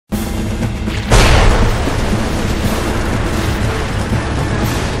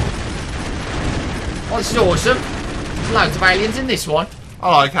this is awesome. Loads of aliens in this one. I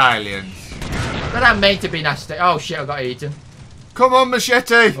like aliens. But that meant to be nasty. Oh shit, I got eaten. Come on,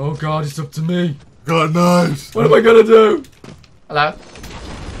 machete. Oh god, it's up to me. Got a knife. What am I gonna do? Hello?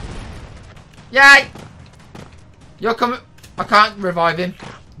 Yay! You're coming. I can't revive him.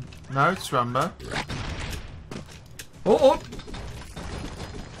 No, it's Rambo. Oh.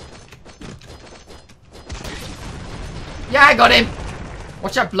 Yeah, I got him.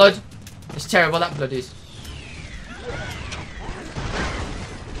 Watch that blood. It's terrible, that blood is.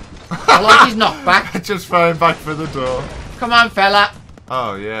 I like his knockback. Just throwing back for the door. Come on, fella.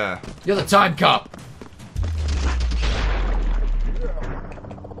 Oh, yeah. You're the time cop.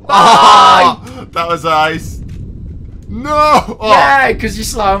 Oh, that was ice. No! Oh. Yeah, because you're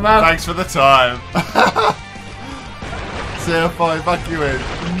slow-mo. Thanks for the time. See if I back you in.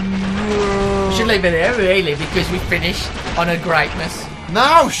 We should leave it there, really, because we finished on a greatness.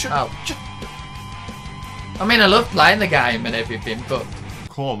 No! I mean, I love playing the game and everything, but...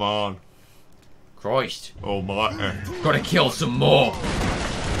 Come on. Christ. Almighty. Gotta kill some more.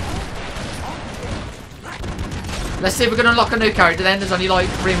 Let's see if we can unlock a new character then. There's only like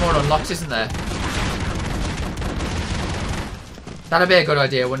 3 more unlocks, isn't there? That'd be a good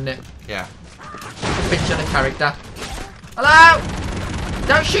idea, wouldn't it? Yeah. Picture the character. Hello!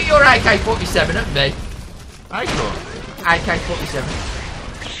 Don't shoot your AK-47 at me. AK-47.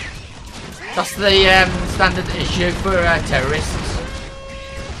 That's the standard issue for terrorists.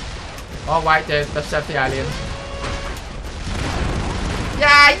 Oh wait, dude, let's have the aliens.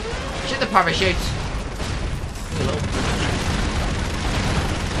 Yay! Shoot the parachutes.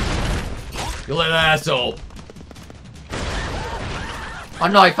 You little asshole. I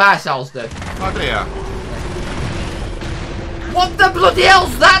knife assholes, dude. Oh dear. What the bloody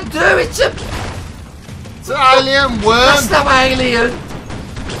hell's that do? It's an alien worm. That's no alien.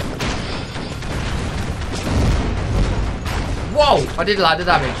 Whoa! I did a lot of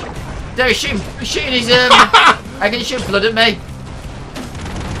damage. They're shooting his I can shoot blood at me.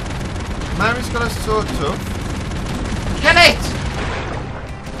 Mary's got a sword too. Kill it!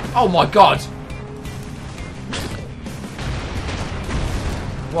 Oh my god!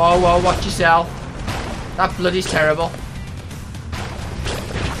 Whoa, watch yourself. That blood is terrible.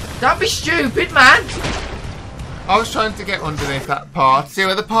 Don't be stupid, man! I was trying to get underneath that part. See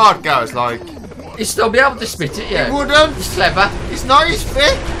where the part goes, like... He'd still be able to spit it, yeah. He wouldn't! He's clever. It's not his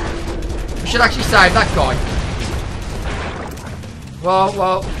fit! We should actually save that guy.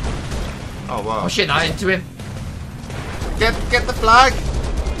 Whoa. Oh, wow. Oh shit, not into him. Get the flag!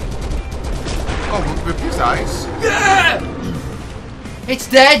 Oh, we'll rip his eyes. Yeah! It's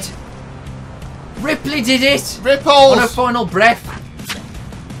dead! Ripley did it! Ripples! On her final breath.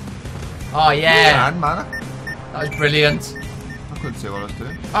 Oh yeah. Man. That was brilliant. I couldn't see what I was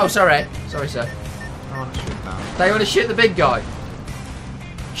doing. Oh, sorry. Sorry, sir. I want to shoot down. They want to shoot the big guy.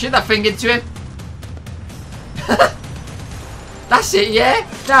 Shoot that thing into him. That's it, yeah?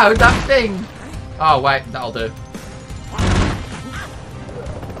 No, that thing. Oh, wait. That'll do.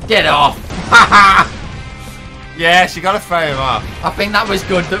 Get off. Yeah, she got to throw him off. I think that was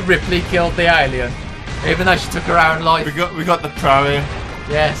good that Ripley killed the alien. Even though she took her own life. We got the pro in.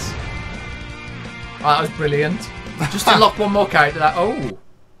 Yes. Oh, that was brilliant. Just unlock one more character. Oh.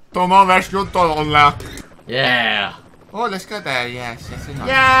 Come on, let's go to unlock. Yeah. Oh, let's go there. Yes.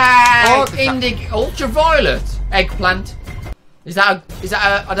 Yeah. Oh, Ultraviolet. Eggplant. Is that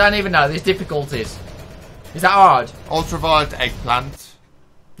a... I don't even know. There's difficulties. Is that hard? Ultraviolet eggplant.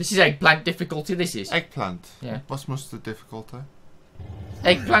 This is eggplant difficulty, this is. Eggplant? Yeah. What's most of the difficulty?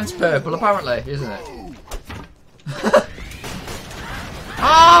 Eggplant's purple, apparently, isn't it?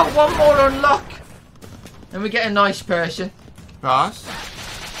 Ah, one more unlock. And we get a nice person. Right.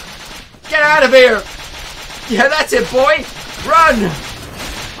 Get out of here. Yeah, that's it, boy. Run.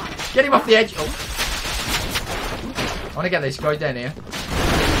 Get him off the edge. Oh. I want to get this guy down here.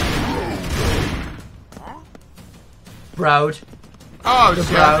 Broad. Oh, the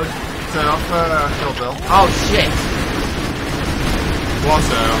shit. Broad. Turn off Kill Bill. Oh, shit. What's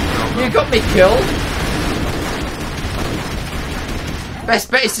Kill Bill? You got me killed.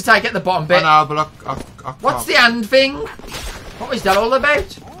 Best bet is to take at the bottom bit. I know, but I What's the hand thing? What was that all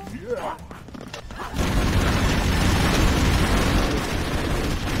about?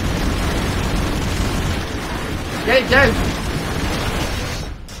 Get it down.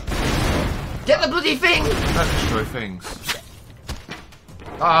 Get the bloody thing. Don't destroy things.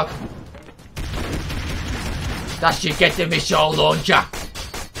 That should get the missile launcher.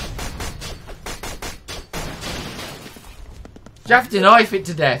 You have to knife it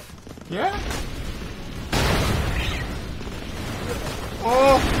to death. Yeah.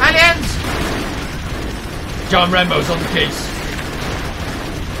 Oh, Aliens! John Rambo's on the case.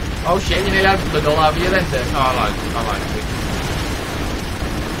 Oh shit, you nearly had blood all over you then, dude. Oh, I like it.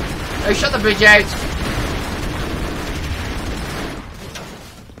 Oh, shut the bridge out.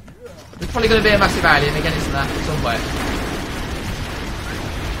 There's probably going to be a massive alien again, isn't there? Somewhere.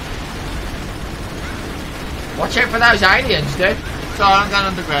 Watch out for those aliens, dude. So I'm going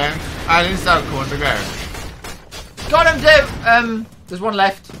underground. Aliens don't go underground. Got him, dude. There's one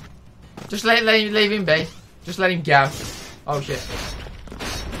left. Just leave him be. Just let him go. Oh shit.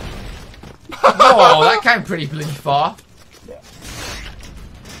 Whoa, that came pretty bloody far.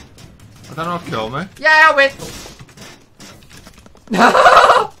 I don't know what kill me. Yeah, I win.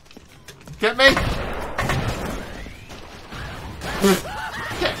 Get me!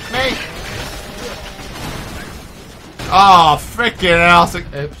 Get me! Oh, freaking hell.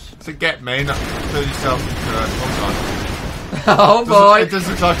 Oops. So get me, not do yourself into it. Oh boy. It does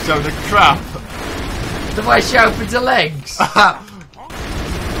look like so the trap. The way she opens her legs.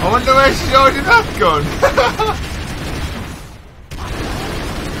 I wonder where she's holding that gun.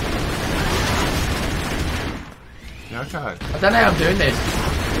 Yeah, okay. I don't know how I'm doing this.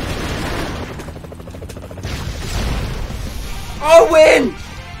 Oh, win!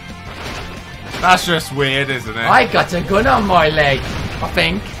 That's just weird, isn't it? I got a gun on my leg, I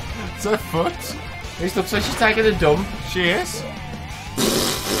think. It's her foot. This looks like she's taking a dump. She is.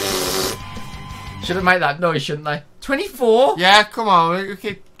 Should have made that noise, shouldn't they? 24? Yeah, come on, we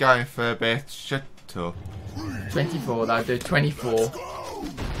keep going for a bit. Shut up. 24, that'll do. 24.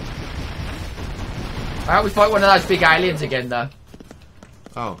 Alright, we fight one of those big aliens again, though.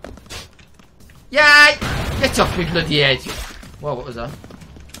 Oh. Yay! Get off me bloody head. Whoa, what was that?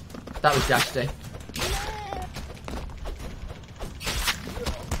 That was nasty.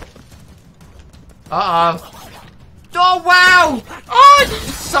 Uh-oh. Oh, wow! Oh,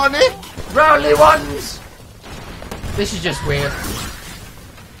 Sonic! Rowley ones! This is just weird.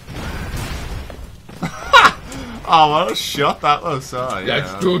 Oh, what a shot that was. Oh, yeah.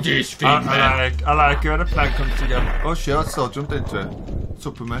 Let's do this thing, man. I like it when a plan comes together. Oh shit, I still jumped into it. What's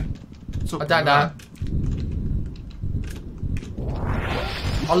up with me? What's up I don't know.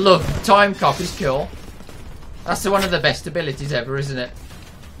 I love time cop, is cool. That's one of the best abilities ever, isn't it?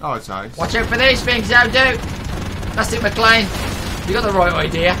 Oh, it's nice. Watch out for these things, how do? That's it, McLean. You got the right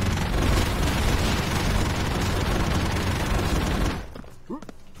idea.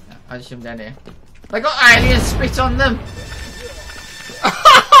 I just jump down here. They got alien spit on them.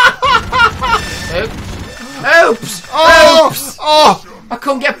 Oops. Oops. Oh! Oops. Oh! I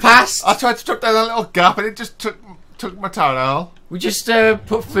couldn't get past. I tried to drop down a little gap and it just took my towel. We just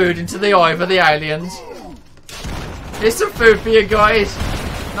put food into the eye for the aliens. Here's some food for you guys.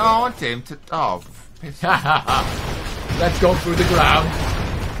 No, I want him to. Oh, piss. Let's go through the ground.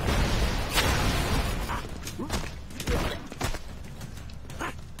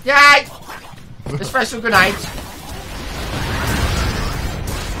 Yay! The special grenade.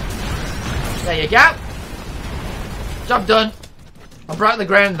 There you go. Job done. I broke the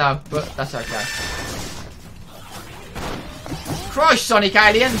ground though, but that's okay. Christ, Sonic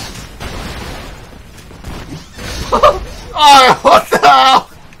aliens! Oh, what the hell?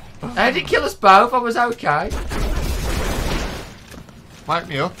 How did it kill us both? I was okay. Wipe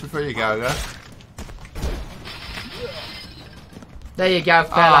me up before you go there. There you go,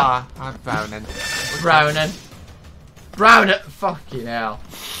 fella. Ah, I'm Browning. Browning. Browning. Fucking hell.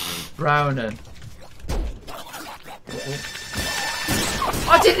 Browning.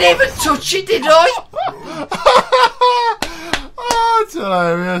 I didn't even touch it, did I? Oh, it's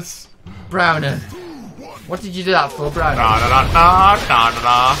hilarious. Browning. What did you do that for, Browning? Da da da da da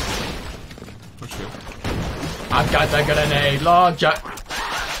da. Oh shit. I've got a grenade launcher.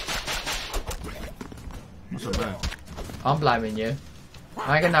 What's up there? I'm blaming you.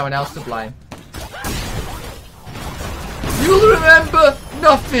 I ain't got no one else to blame. You'll remember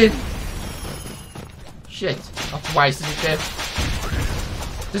nothing. Shit. I've wasted it there.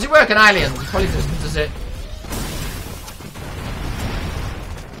 Does it work on aliens? It probably doesn't, does it?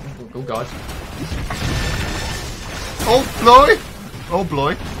 Oh god. Oh, Bloy! Oh,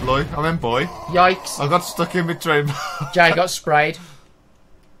 Bloy. Bloy. I meant boy. Yikes. I got stuck in between. Jay got sprayed.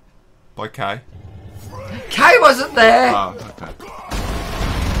 By K. Kay wasn't there! Oh, okay.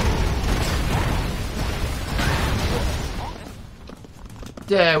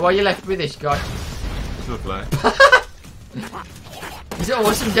 Yeah, why are you left with this guy? It's lovely. He's an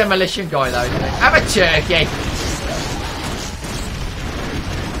awesome demolition guy though, isn't he? Have a turkey!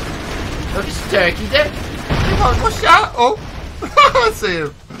 Look, it's a turkey, dude. Oh, what's that? Oh! I see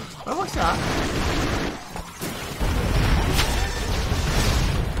him. Oh, what's that?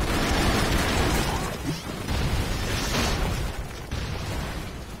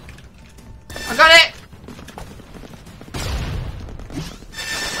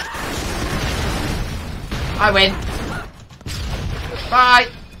 I win. Bye.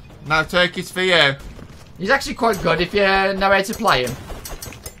 No turkeys for you. He's actually quite good if you know how to play him.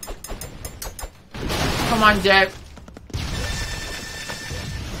 Come on, Joe.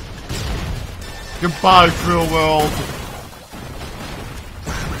 Goodbye, real world.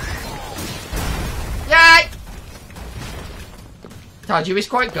 Yay! Told you he's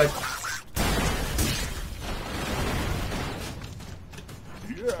quite good.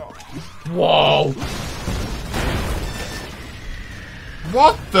 Whoa!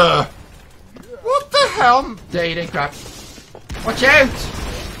 What the? What the hell? Dirty crap. Watch out!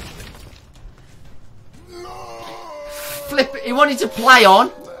 Flip it. He wanted to play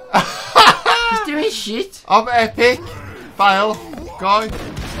on. He's doing shit. I'm epic. Fail. Guy.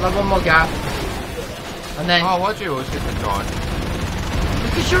 I'll have one more go. And then... Oh, why'd you always get the guy?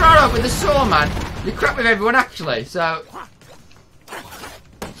 Because you're alright with the saw, man. You're crap with everyone, actually, so...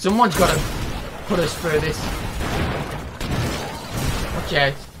 Someone's got to put us through this. Watch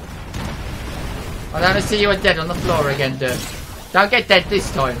out. I don't want to see you dead on the floor again, dude. Don't get dead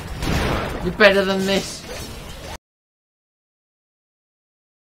this time. You're better than this.